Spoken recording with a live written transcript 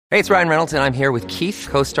Hey, it's Ryan Reynolds, and I'm here with Keith,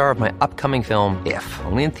 co-star of my upcoming film, If,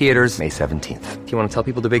 only in theaters May 17th. Do you want to tell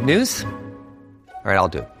people the big news? All right, I'll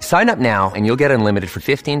do it. Sign up now and you'll get unlimited for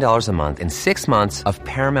 $15 a month and 6 months of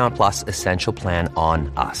Paramount Plus Essential Plan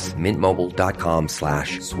on us.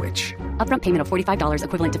 MintMobile.com/switch. Upfront payment of $45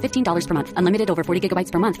 equivalent to $15 per month. Unlimited over 40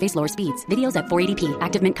 gigabytes per month. Face lower speeds. Videos at 480p.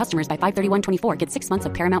 Active Mint customers by 531.24 get 6 months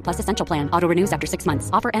of Paramount Plus Essential Plan. Auto renews after 6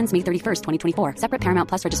 months. Offer ends May 31st, 2024. Separate Paramount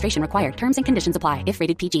Plus registration required. Terms and conditions apply if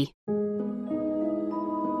rated PG.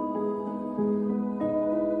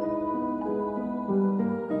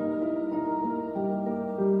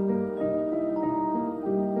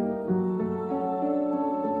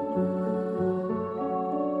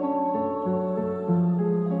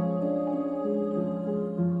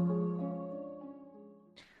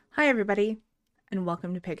 Hi everybody, and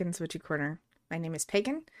welcome to Pagan's Witchy Corner. My name is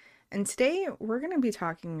Pagan, and today we're going to be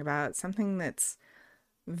talking about something that's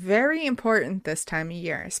very important this time of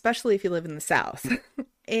year, especially if you live in the South.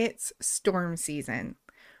 It's storm season.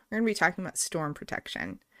 We're going to be talking about storm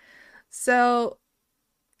protection. So,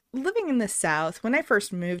 living in the South, when I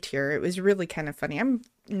first moved here, it was really kind of funny. I'm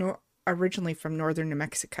originally from northern New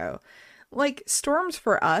Mexico. Like, storms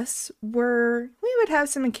for us we would have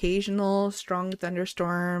some occasional strong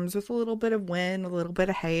thunderstorms with a little bit of wind, a little bit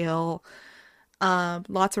of hail,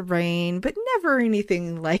 lots of rain, but never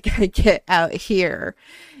anything like I get out here.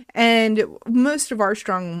 And most of our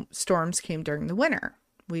strong storms came during the winter.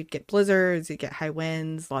 We'd get blizzards, you'd get high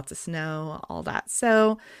winds, lots of snow, all that.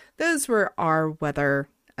 So those were our weather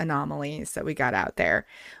anomalies that we got out there.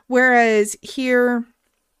 Whereas here,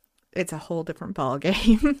 it's a whole different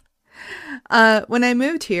ballgame. When I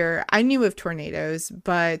moved here, I knew of tornadoes,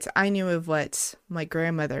 but I knew of what my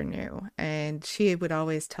grandmother knew. And she would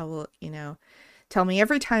always tell me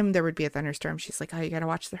every time there would be a thunderstorm, she's like, oh, you got to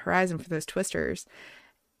watch the horizon for those twisters.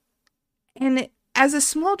 And as a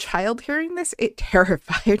small child hearing this, it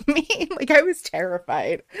terrified me. Like, I was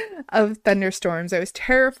terrified of thunderstorms. I was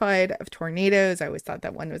terrified of tornadoes. I always thought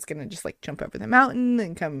that one was going to just like jump over the mountain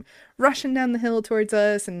and come rushing down the hill towards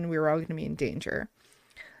us, and we were all going to be in danger.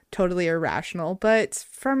 Totally irrational, but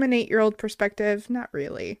from an 8-year-old perspective, not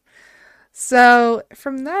really. So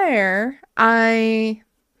from there, I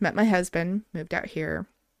met my husband, moved out here,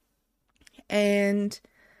 and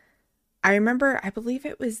I remember, I believe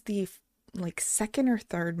it was the second or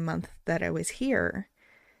third month that I was here,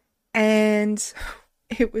 and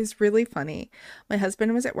it was really funny. My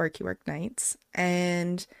husband was at work, he worked nights,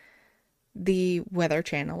 and the Weather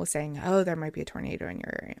Channel was saying, oh, there might be a tornado in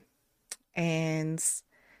your area. And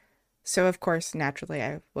so, of course, naturally,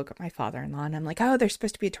 I woke up my father-in-law and I'm like, oh, there's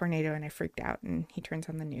supposed to be a tornado. And I freaked out, and he turns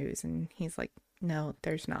on the news and he's like, no,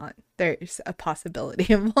 there's not. There's a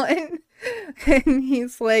possibility of one. And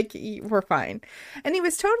he's like, we're fine. And he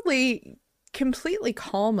was totally, completely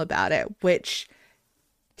calm about it, which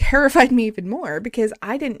terrified me even more because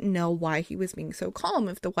I didn't know why he was being so calm.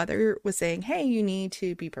 If the weather was saying, hey, you need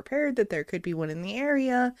to be prepared that there could be one in the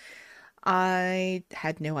area, I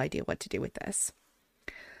had no idea what to do with this.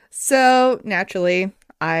 So naturally,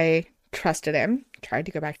 I trusted him, tried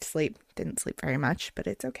to go back to sleep, didn't sleep very much, but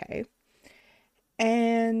it's okay.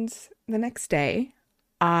 And the next day,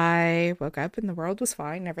 I woke up and the world was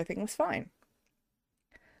fine, everything was fine.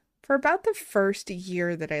 For about the first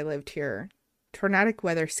year that I lived here, tornadic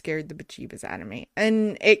weather scared the bejeebus out of me.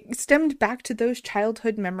 And it stemmed back to those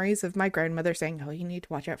childhood memories of my grandmother saying, oh, you need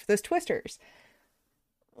to watch out for those twisters.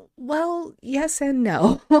 Well, yes and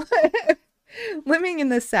no. Living in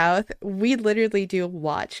the South, we literally do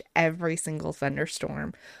watch every single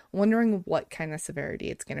thunderstorm, wondering what kind of severity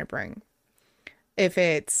it's going to bring. If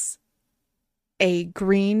it's a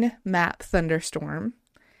green map thunderstorm,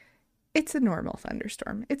 it's a normal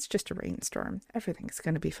thunderstorm. It's just a rainstorm. Everything's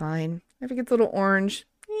going to be fine. If it gets a little orange,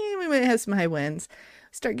 we might have some high winds.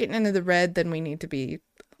 Start getting into the red, then we need to be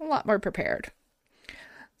a lot more prepared.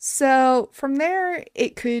 So from there,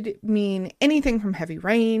 it could mean anything from heavy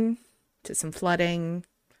rain to some flooding,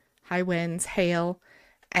 high winds, hail,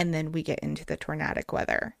 and then we get into the tornadic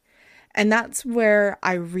weather. And that's where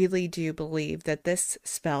I really do believe that this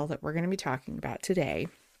spell that we're going to be talking about today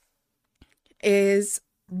is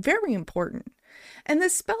very important. And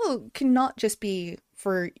this spell cannot just be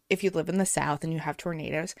for if you live in the South and you have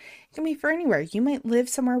tornadoes. It can be for anywhere. You might live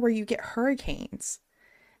somewhere where you get hurricanes.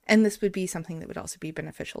 And this would be something that would also be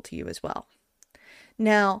beneficial to you as well.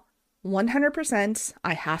 Now, 100%,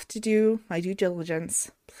 I have to do my due diligence.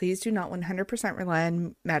 Please do not 100% rely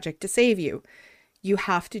on magic to save you. You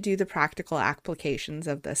have to do the practical applications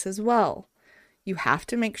of this as well. You have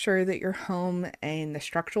to make sure that your home and the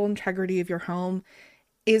structural integrity of your home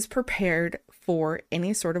is prepared for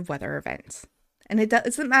any sort of weather events. And it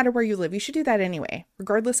doesn't matter where you live. You should do that anyway,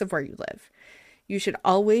 regardless of where you live. You should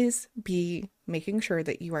always be making sure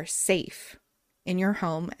that you are safe in your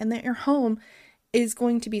home and that your home is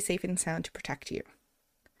going to be safe and sound to protect you.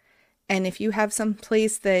 And if you have some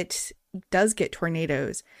place that does get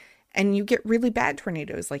tornadoes and you get really bad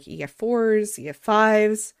tornadoes like EF4s,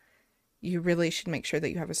 EF5s, you really should make sure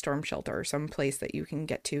that you have a storm shelter or some place that you can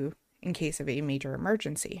get to in case of a major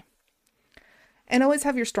emergency. And always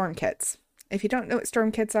have your storm kits. If you don't know what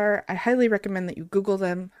storm kits are, I highly recommend that you Google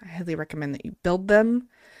them. I highly recommend that you build them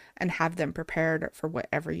and have them prepared for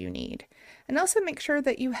whatever you need. And also make sure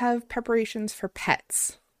that you have preparations for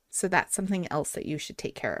pets. So that's something else that you should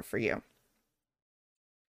take care of for you.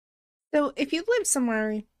 So if you live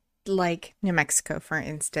somewhere like New Mexico, for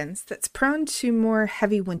instance, that's prone to more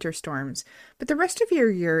heavy winter storms, but the rest of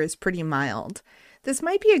your year is pretty mild, this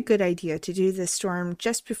might be a good idea to do this storm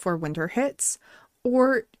just before winter hits,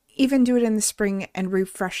 or even do it in the spring and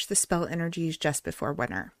refresh the spell energies just before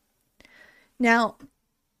winter. Now,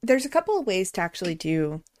 there's a couple of ways to actually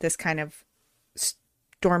do this kind of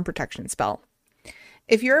storm protection spell.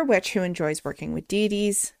 If you're a witch who enjoys working with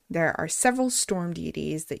deities, there are several storm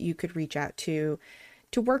deities that you could reach out to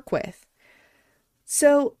work with.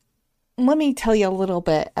 So let me tell you a little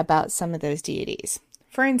bit about some of those deities.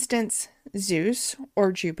 For instance, Zeus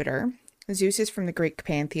or Jupiter. Zeus is from the Greek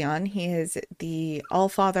pantheon. He is the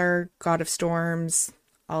all-father, god of storms,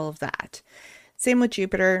 all of that. Same with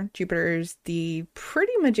Jupiter. Jupiter is the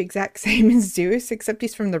pretty much exact same as Zeus, except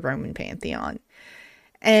he's from the Roman pantheon.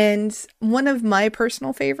 And one of my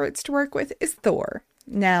personal favorites to work with is Thor.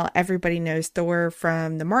 Now, everybody knows Thor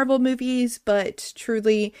from the Marvel movies, but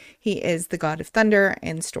truly, he is the god of thunder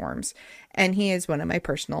and storms. And he is one of my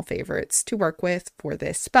personal favorites to work with for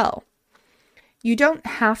this spell. You don't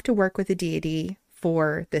have to work with a deity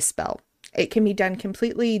for this spell. It can be done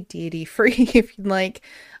completely deity-free if you'd like.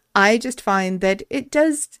 I just find that it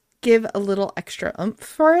does give a little extra oomph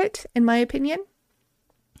for it, in my opinion.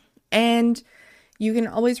 And you can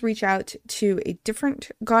always reach out to a different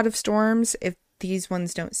god of storms if these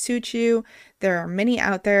ones don't suit you. There are many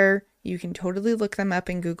out there. You can totally look them up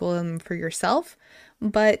and Google them for yourself,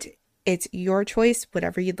 but it's your choice,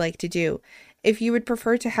 whatever you'd like to do. If you would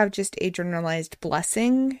prefer to have just a generalized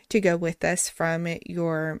blessing to go with this from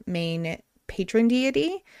your main patron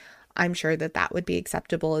deity, I'm sure that that would be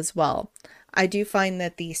acceptable as well. I do find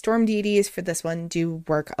that the storm deities for this one do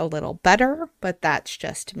work a little better, but that's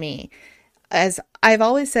just me. As I've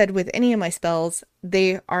always said with any of my spells,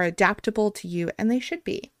 they are adaptable to you, and they should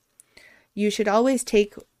be. You should always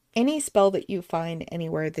take any spell that you find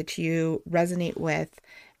anywhere that you resonate with,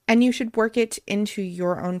 and you should work it into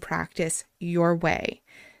your own practice your way.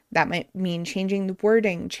 That might mean changing the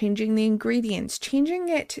wording, changing the ingredients, changing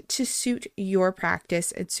it to suit your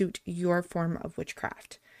practice and suit your form of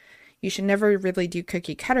witchcraft. You should never really do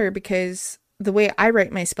cookie cutter because the way I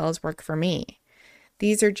write my spells work for me.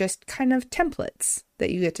 These are just kind of templates that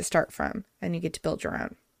you get to start from and you get to build your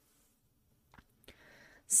own.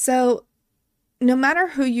 So no matter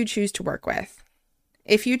who you choose to work with,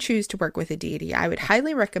 if you choose to work with a deity, I would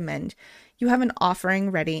highly recommend you have an offering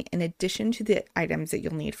ready in addition to the items that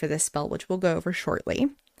you'll need for this spell, which we'll go over shortly.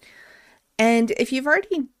 And if you've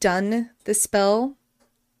already done the spell,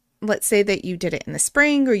 let's say that you did it in the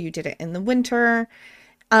spring or you did it in the winter,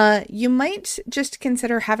 you might just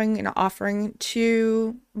consider having an offering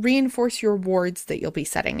to reinforce your wards that you'll be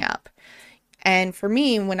setting up. And for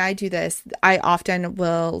me, when I do this, I often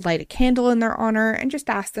will light a candle in their honor and just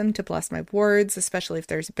ask them to bless my wards, especially if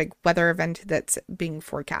there's a big weather event that's being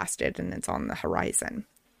forecasted and it's on the horizon.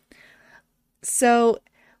 So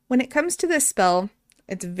when it comes to this spell,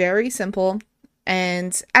 it's very simple.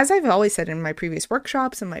 And as I've always said in my previous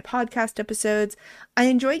workshops and my podcast episodes, I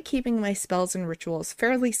enjoy keeping my spells and rituals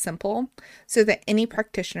fairly simple so that any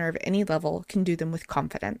practitioner of any level can do them with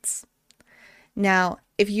confidence. Now,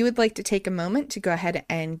 if you would like to take a moment to go ahead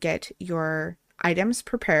and get your items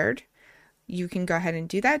prepared, you can go ahead and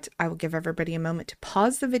do that. I will give everybody a moment to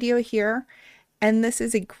pause the video here. And this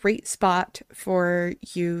is a great spot for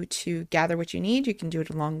you to gather what you need. You can do it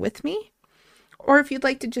along with me. Or if you'd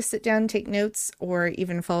like to just sit down and take notes or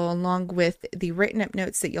even follow along with the written up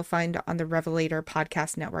notes that you'll find on the Revelator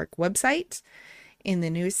Podcast Network website in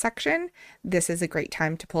the news section, this is a great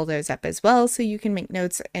time to pull those up as well so you can make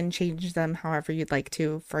notes and change them however you'd like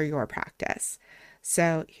to for your practice.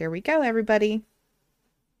 So here we go, everybody.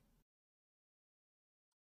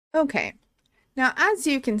 Okay. Now, as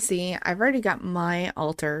you can see, I've already got my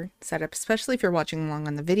altar set up, especially if you're watching along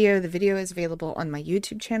on the video. The video is available on my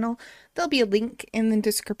YouTube channel. There'll be a link in the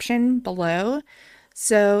description below.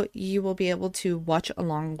 So you will be able to watch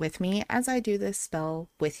along with me as I do this spell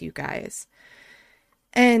with you guys.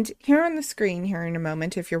 And here on the screen, here in a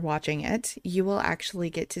moment, if you're watching it, you will actually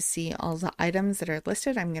get to see all the items that are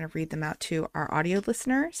listed. I'm going to read them out to our audio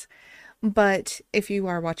listeners. But if you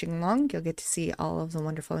are watching along, you'll get to see all of the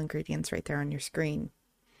wonderful ingredients right there on your screen.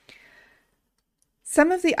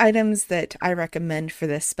 Some of the items that I recommend for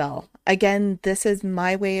this spell, again, this is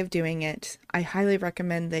my way of doing it. I highly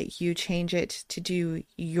recommend that you change it to do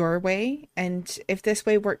your way. And if this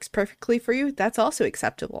way works perfectly for you, that's also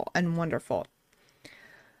acceptable and wonderful.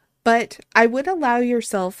 But I would allow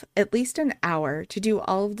yourself at least an hour to do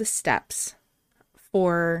all of the steps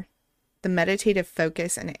for the meditative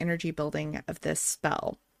focus and energy building of this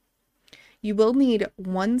spell. You will need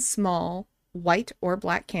one small white or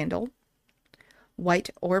black candle,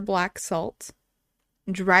 white or black salt,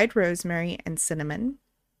 dried rosemary and cinnamon,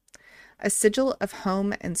 a sigil of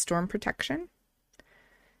home and storm protection.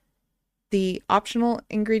 The optional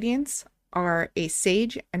ingredients are a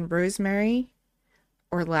sage and rosemary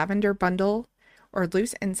or lavender bundle or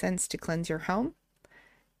loose incense to cleanse your home.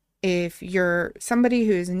 If you're somebody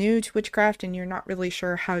who is new to witchcraft and you're not really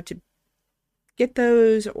sure how to get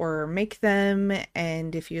those or make them,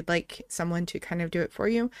 and if you'd like someone to kind of do it for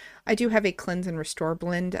you, I do have a cleanse and restore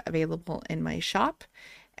blend available in my shop,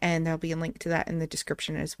 and there'll be a link to that in the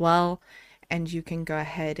description as well, and you can go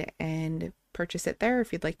ahead and purchase it there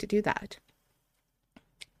if you'd like to do that.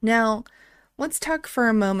 Now, let's talk for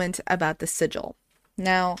a moment about the sigil.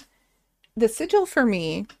 Now, the sigil for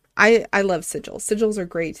me, I love sigils. Sigils are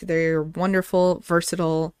great. They're wonderful,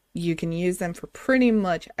 versatile. You can use them for pretty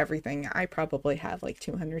much everything. I probably have like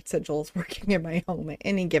 200 sigils working in my home at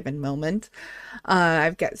any given moment.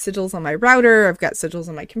 I've got sigils on my router. I've got sigils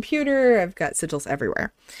on my computer. I've got sigils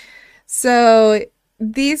everywhere. So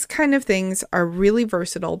these kind of things are really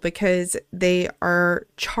versatile because they are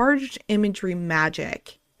charged imagery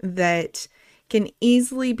magic that can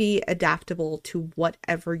easily be adaptable to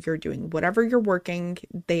whatever you're doing. Whatever you're working,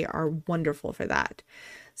 they are wonderful for that.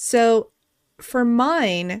 So for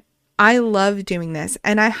mine, I love doing this,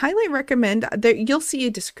 and I highly recommend that you'll see a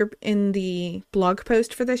description in the blog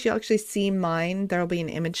post for this. You'll actually see mine. There'll be an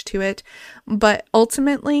image to it. But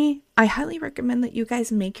ultimately, I highly recommend that you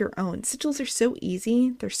guys make your own. Sigils are so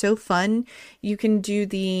easy. They're so fun. You can do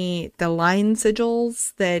the line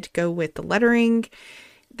sigils that go with the lettering.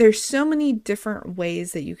 There's so many different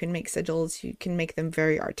ways that you can make sigils. You can make them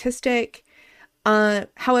very artistic.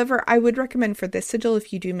 However, I would recommend for this sigil,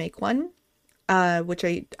 if you do make one, which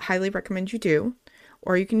I highly recommend you do,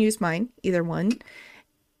 or you can use mine, either one,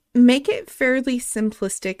 make it fairly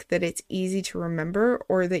simplistic that it's easy to remember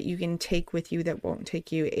or that you can take with you that won't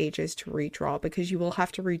take you ages to redraw, because you will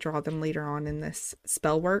have to redraw them later on in this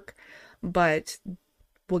spell work, but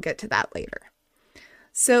we'll get to that later.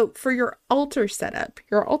 So for your altar setup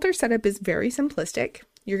is very simplistic.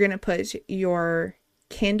 You're going to put your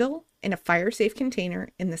candle in a fire-safe container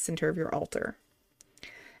in the center of your altar.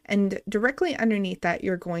 And directly underneath that,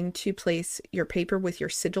 you're going to place your paper with your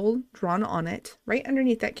sigil drawn on it, right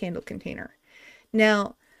underneath that candle container.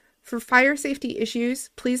 Now, for fire safety issues,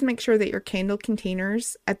 please make sure that your candle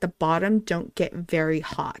containers at the bottom don't get very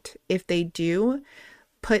hot. If they do,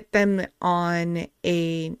 put them on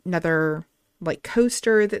another like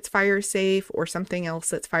coaster that's fire safe or something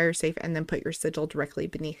else that's fire safe, and then put your sigil directly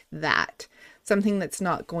beneath that. Something that's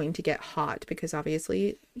not going to get hot, because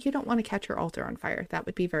obviously you don't want to catch your altar on fire. That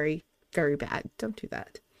would be very, very bad. Don't do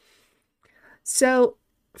that. So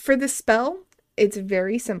for the spell, it's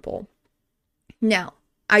very simple. Now,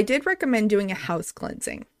 I did recommend doing a house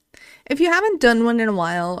cleansing. If you haven't done one in a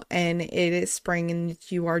while and it is spring and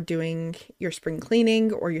you are doing your spring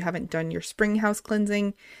cleaning, or you haven't done your spring house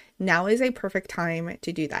cleansing, now is a perfect time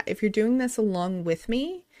to do that. If you're doing this along with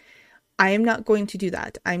me, I am not going to do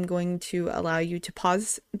that. I'm going to allow you to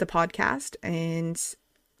pause the podcast, and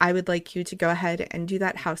I would like you to go ahead and do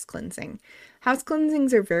that house cleansing. House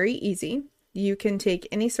cleansings are very easy. You can take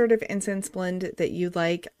any sort of incense blend that you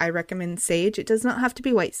like. I recommend sage. It does not have to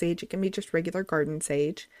be white sage. It can be just regular garden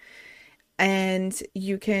sage. And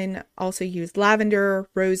you can also use lavender,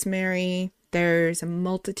 rosemary. There's a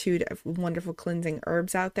multitude of wonderful cleansing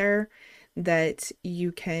herbs out there that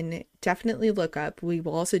you can definitely look up. We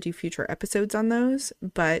will also do future episodes on those,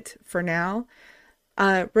 but for now,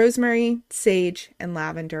 rosemary, sage, and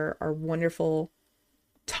lavender are wonderful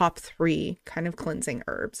top 3 kind of cleansing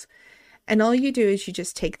herbs. And all you do is you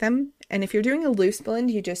just take them, and if you're doing a loose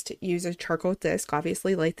blend, you just use a charcoal disc.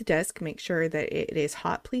 Obviously light the disc, make sure that it is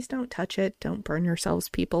hot. Please don't touch it. Don't burn yourselves,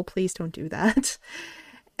 people. Please don't do that.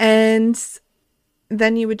 And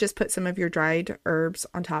Then you would just put some of your dried herbs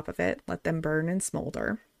on top of it, let them burn and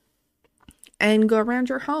smolder, and go around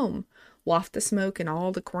your home. Waft the smoke in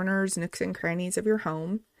all the corners, nooks, and crannies of your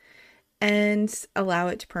home, and allow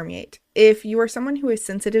it to permeate. If you are someone who is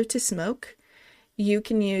sensitive to smoke, you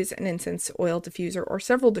can use an incense oil diffuser or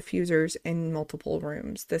several diffusers in multiple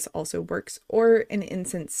rooms. This also works, or an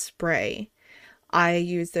incense spray. I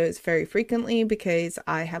use those very frequently because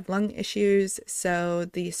I have lung issues, so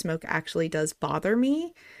the smoke actually does bother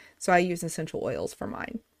me. So I use essential oils for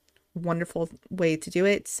mine. Wonderful way to do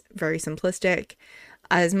it, very simplistic.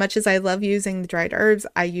 As much as I love using the dried herbs,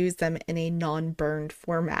 I use them in a non-burned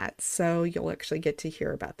format, so you'll actually get to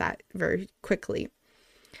hear about that very quickly.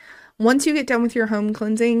 Once you get done with your home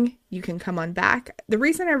cleansing, you can come on back. The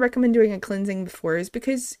reason I recommend doing a cleansing before is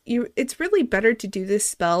because it's really better to do this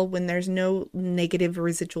spell when there's no negative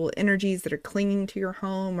residual energies that are clinging to your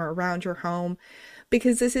home or around your home,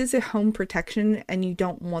 because this is a home protection and you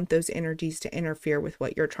don't want those energies to interfere with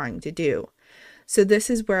what you're trying to do. So this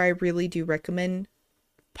is where I really do recommend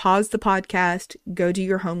pause the podcast, go do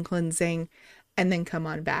your home cleansing, and then come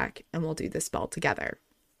on back and we'll do the spell together.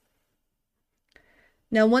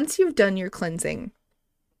 Now, once you've done your cleansing,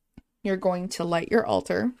 you're going to light your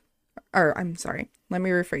altar, or I'm sorry, let me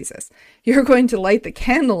rephrase this. You're going to light the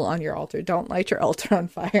candle on your altar. Don't light your altar on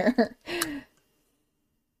fire.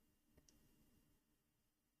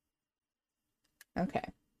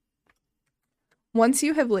 Okay. Once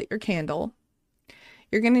you have lit your candle,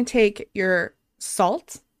 you're going to take your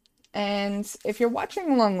salt, and if you're watching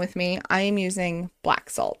along with me, I am using black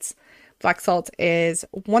salt. Black salt is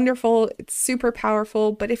wonderful, it's super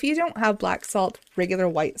powerful, but if you don't have black salt, regular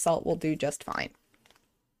white salt will do just fine.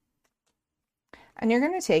 And you're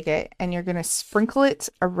going to take it and you're going to sprinkle it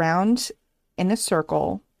around in a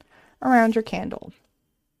circle around your candle,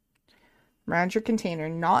 around your container,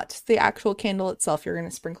 not the actual candle itself. You're going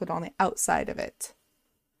to sprinkle it on the outside of it.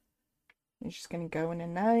 You're just going to go in a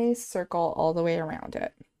nice circle all the way around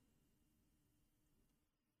it.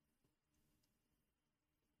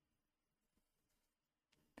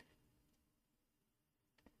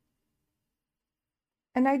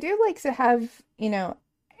 And I do like to have, a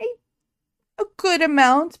good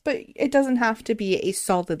amount, but it doesn't have to be a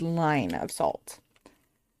solid line of salt.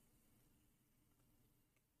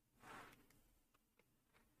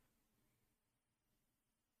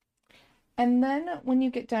 And then when you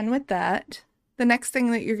get done with that, the next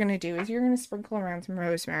thing that you're going to do is you're going to sprinkle around some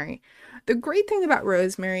rosemary. The great thing about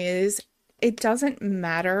rosemary is it doesn't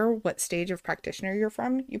matter what stage of practitioner you're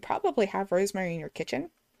from. You probably have rosemary in your kitchen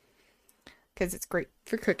because it's great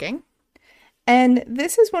for cooking. And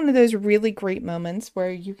this is one of those really great moments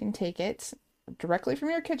where you can take it directly from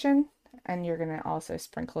your kitchen and you're going to also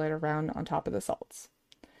sprinkle it around on top of the salts.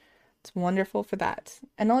 It's wonderful for that.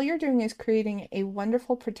 And all you're doing is creating a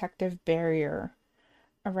wonderful protective barrier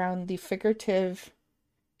around the figurative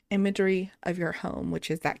imagery of your home, which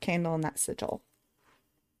is that candle and that sigil.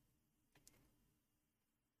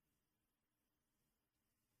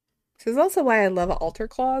 This is also why I love altar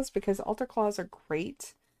cloths, because altar cloths are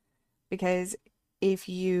great. Because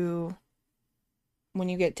when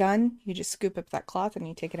you get done, you just scoop up that cloth and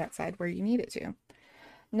you take it outside where you need it to.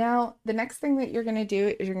 Now, the next thing that you're going to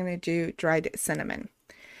do is you're going to do dried cinnamon.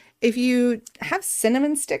 If you have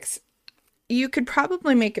cinnamon sticks, you could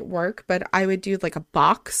probably make it work, but I would do like a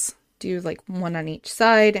box, do like one on each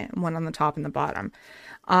side and one on the top and the bottom.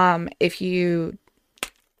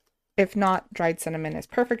 If not, dried cinnamon is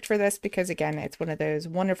perfect for this because, again, it's one of those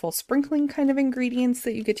wonderful sprinkling kind of ingredients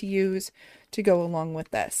that you get to use to go along with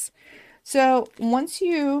this. So once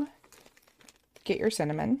you get your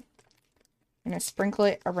cinnamon, I'm going to sprinkle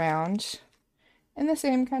it around in the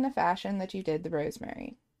same kind of fashion that you did the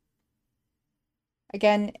rosemary.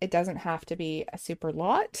 Again, it doesn't have to be a super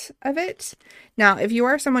lot of it. Now, if you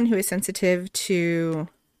are someone who is sensitive to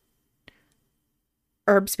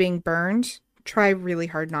herbs being burned, try really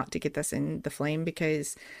hard not to get this in the flame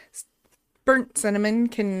because burnt cinnamon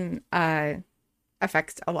can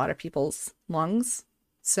affect a lot of people's lungs.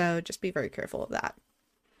 So just be very careful of that.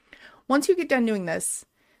 Once you get done doing this,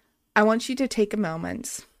 I want you to take a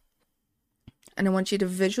moment and I want you to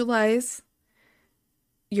visualize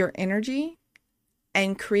your energy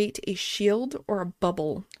and create a shield or a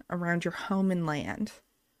bubble around your home and land.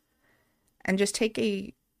 And just take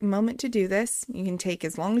a moment to do this. You can take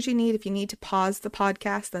as long as you need. If you need to pause the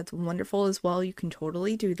podcast, that's wonderful as well. You can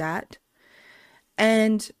totally do that.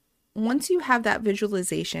 And once you have that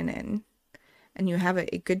visualization in, and you have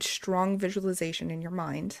a good strong visualization in your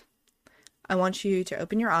mind, I want you to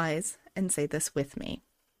open your eyes and say this with me.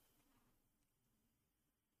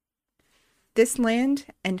 This land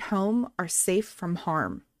and home are safe from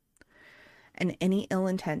harm, and any ill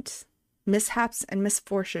intent, mishaps, and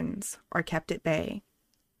misfortunes are kept at bay.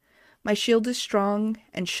 My shield is strong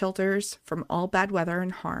and shelters from all bad weather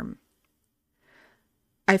and harm.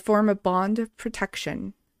 I form a bond of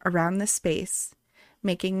protection around this space,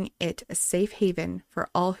 making it a safe haven for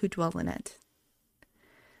all who dwell in it.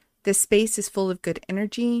 This space is full of good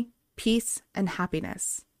energy, peace, and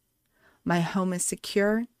happiness. My home is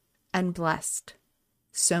secure and blessed.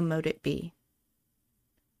 So mote it be.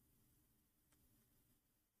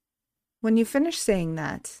 When you finish saying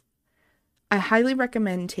that, I highly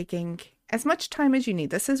recommend taking as much time as you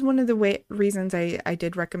need. This is one of the reasons I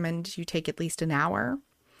did recommend you take at least an hour.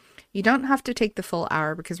 You don't have to take the full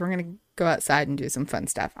hour because we're going to go outside and do some fun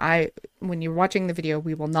stuff. When you're watching the video,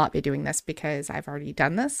 we will not be doing this because I've already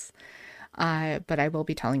done this, but I will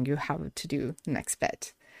be telling you how to do the next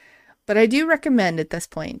bit. But I do recommend at this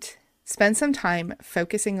point, spend some time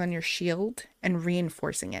focusing on your shield and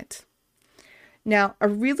reinforcing it. Now, a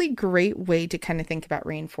really great way to kind of think about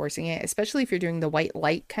reinforcing it, especially if you're doing the white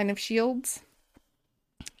light kind of shields,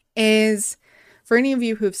 is for any of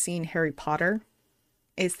you who have seen Harry Potter,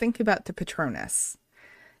 is think about the Patronus.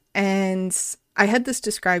 And I had this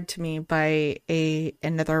described to me by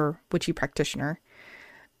another witchy practitioner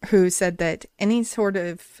who said that any sort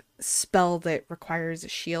of spell that requires a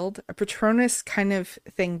shield, a Patronus kind of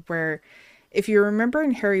thing, where if you remember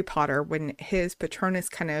in Harry Potter, when his Patronus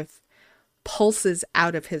kind of pulses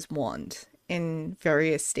out of his wand in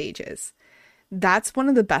various stages, that's one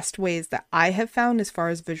of the best ways that I have found as far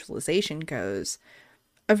as visualization goes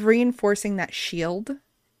of reinforcing that shield,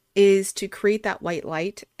 is to create that white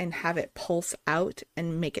light and have it pulse out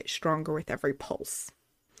and make it stronger with every pulse.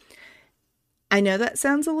 I know that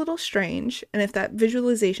sounds a little strange, and if that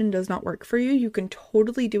visualization does not work for you, you can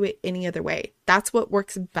totally do it any other way. That's what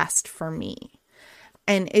works best for me.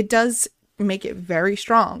 And it does make it very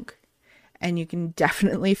strong, and you can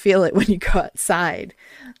definitely feel it when you go outside.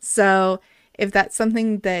 So if that's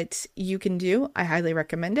something that you can do, I highly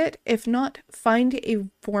recommend it. If not, find a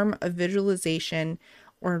form of visualization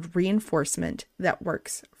or reinforcement that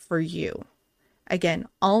works for you. Again,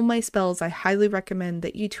 all my spells, I highly recommend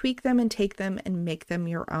that you tweak them and take them and make them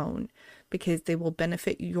your own, because they will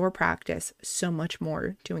benefit your practice so much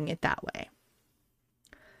more doing it that way.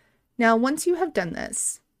 Now, once you have done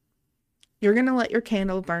this, you're going to let your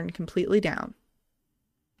candle burn completely down.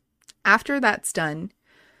 After that's done,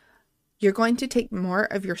 you're going to take more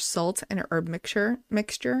of your salt and herb mixture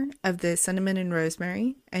of the cinnamon and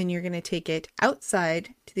rosemary, and you're going to take it outside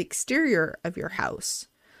to the exterior of your house.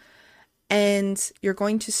 And you're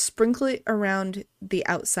going to sprinkle it around the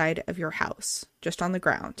outside of your house, just on the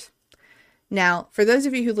ground. Now, for those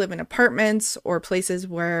of you who live in apartments or places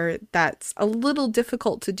where that's a little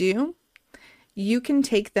difficult to do, you can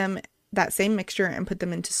take that same mixture and put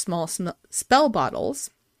them into small spell bottles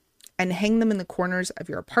and hang them in the corners of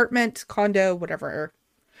your apartment, condo, whatever,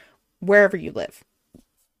 wherever you live.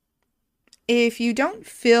 If you don't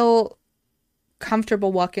feel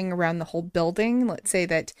comfortable walking around the whole building, let's say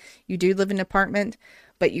that you do live in an apartment,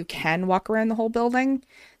 but you can walk around the whole building,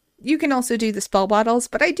 you can also do the spell bottles,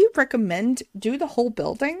 but I do recommend do the whole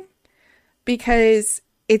building, because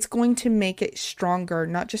it's going to make it stronger,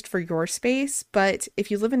 not just for your space, but if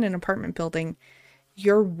you live in an apartment building,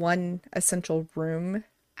 you're one essential room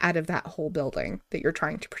out of that whole building that you're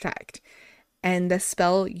trying to protect. And the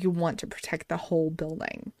spell, you want to protect the whole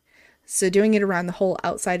building. So doing it around the whole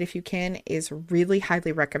outside, if you can, is really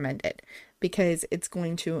highly recommended, because it's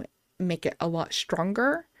going to make it a lot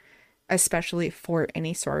stronger, especially for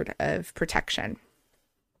any sort of protection.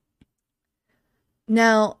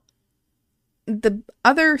 Now, the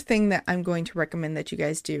other thing that I'm going to recommend that you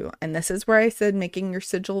guys do, and this is where I said making your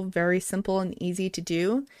sigil very simple and easy to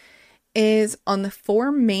do, is on the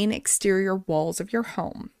 4 main exterior walls of your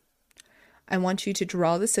home. I want you to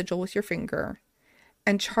draw the sigil with your finger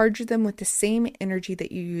and charge them with the same energy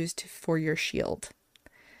that you used for your shield.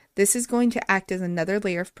 This is going to act as another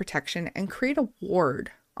layer of protection and create a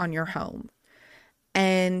ward on your home,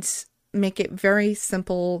 and make it very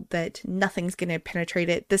simple that nothing's going to penetrate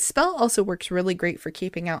it. This spell also works really great for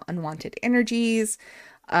keeping out unwanted energies,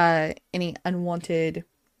 any unwanted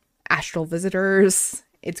astral visitors.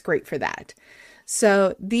 It's great for that.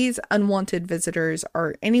 So these unwanted visitors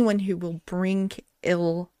are anyone who will bring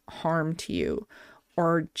ill harm to you,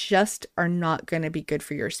 or just are not going to be good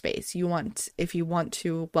for your space. If you want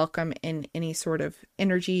to welcome in any sort of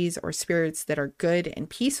energies or spirits that are good and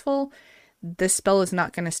peaceful, this spell is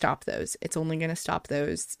not going to stop those. It's only going to stop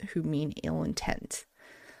those who mean ill intent.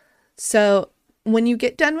 So when you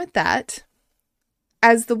get done with that,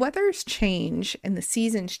 as the weathers change and the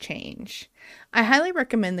seasons change, I highly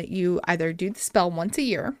recommend that you either do the spell once a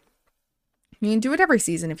year. You can do it every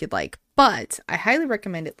season if you'd like, but I highly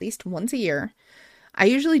recommend at least once a year. I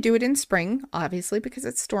usually do it in spring, obviously, because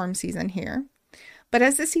it's storm season here. But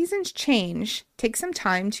as the seasons change, take some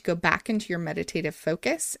time to go back into your meditative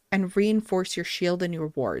focus and reinforce your shield and your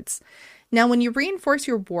wards. Now, when you reinforce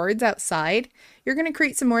your wards outside, you're going to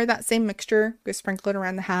create some more of that same mixture. Go sprinkle it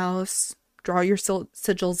around the house, draw your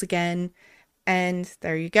sigils again, and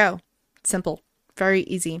there you go. Simple, very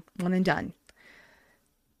easy, one and done.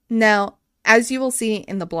 Now, as you will see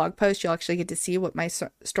in the blog post, you'll actually get to see what my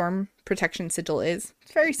storm protection sigil is.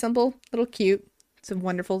 It's very simple, little cute. It's a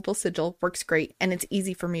wonderful little sigil, works great, and it's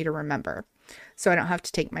easy for me to remember. So I don't have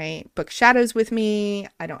to take my book shadows with me.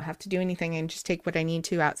 I don't have to do anything and just take what I need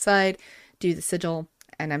to outside, do the sigil,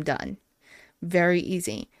 and I'm done. Very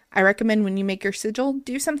easy. I recommend when you make your sigil,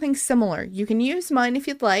 do something similar. You can use mine if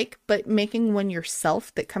you'd like, but making one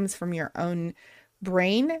yourself that comes from your own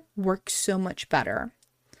brain works so much better.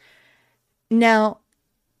 Now,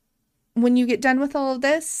 when you get done with all of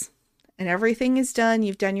this, and everything is done,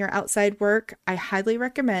 you've done your outside work, I highly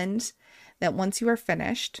recommend that once you are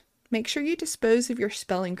finished, make sure you dispose of your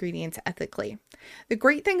spell ingredients ethically. The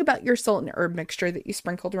great thing about your salt and herb mixture that you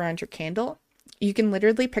sprinkled around your candle, you can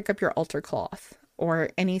literally pick up your altar cloth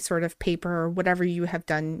or any sort of paper or whatever you have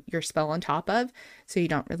done your spell on top of so you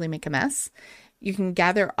don't really make a mess. You can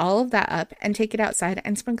gather all of that up and take it outside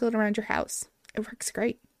and sprinkle it around your house. It works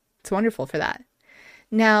great. It's wonderful for that.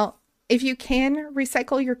 Now, if you can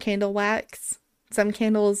recycle your candle wax, some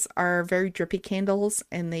candles are very drippy candles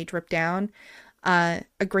and they drip down. A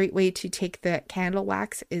great way to take the candle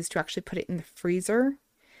wax is to actually put it in the freezer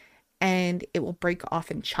and it will break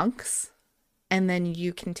off in chunks. And then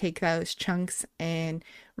you can take those chunks and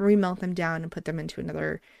remelt them down and put them into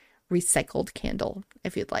another recycled candle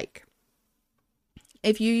if you'd like.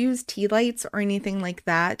 If you use tea lights or anything like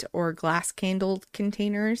that, or glass candle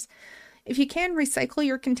containers, if you can recycle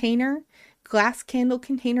your container, glass candle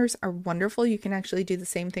containers are wonderful. You can actually do the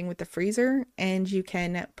same thing with the freezer, and you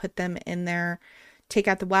can put them in there, take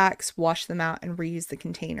out the wax, wash them out, and reuse the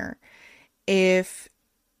container. If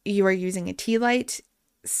you are using a tea light,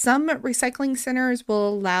 some recycling centers will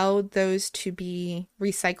allow those to be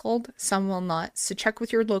recycled. Some will not. So check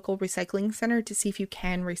with your local recycling center to see if you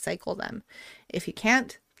can recycle them. If you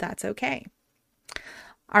can't, that's okay.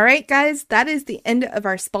 All right, guys, that is the end of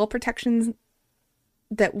our spell protections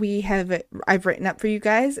that I've written up for you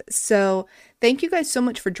guys. So thank you guys so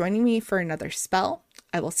much for joining me for another spell.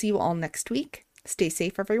 I will see you all next week. Stay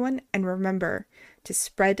safe, everyone, and remember to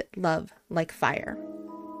spread love like fire.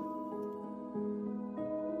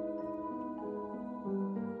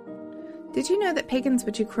 Did you know that Pagan's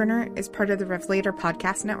Witchy Corner is part of the Revelator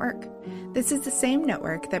podcast network? This is the same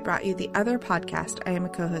network that brought you the other podcast I am a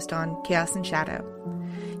co-host on, Chaos and Shadow.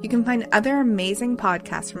 You can find other amazing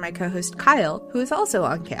podcasts from my co-host Kyle, who is also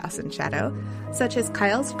on Chaos and Shadow, such as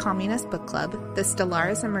Kyle's Communist Book Club, the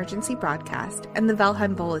Stellaris Emergency Broadcast, and the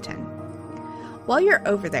Valheim Bulletin. While you're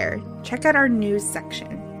over there, check out our news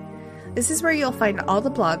section. This is where you'll find all the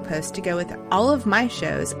blog posts to go with all of my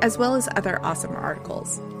shows, as well as other awesome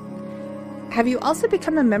articles. Have you also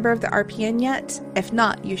become a member of the RPN yet? If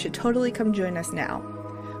not, you should totally come join us now.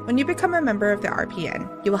 When you become a member of the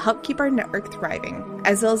RPN, you will help keep our network thriving,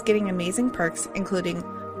 as well as getting amazing perks, including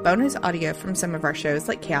bonus audio from some of our shows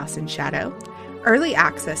like Chaos and Shadow, early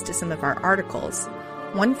access to some of our articles,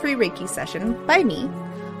 one free Reiki session by me,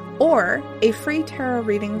 or a free tarot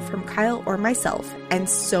reading from Kyle or myself, and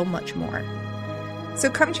so much more. So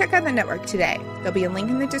come check out the network today. There'll be a link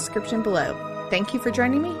in the description below. Thank you for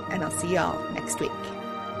joining me, and I'll see y'all next week.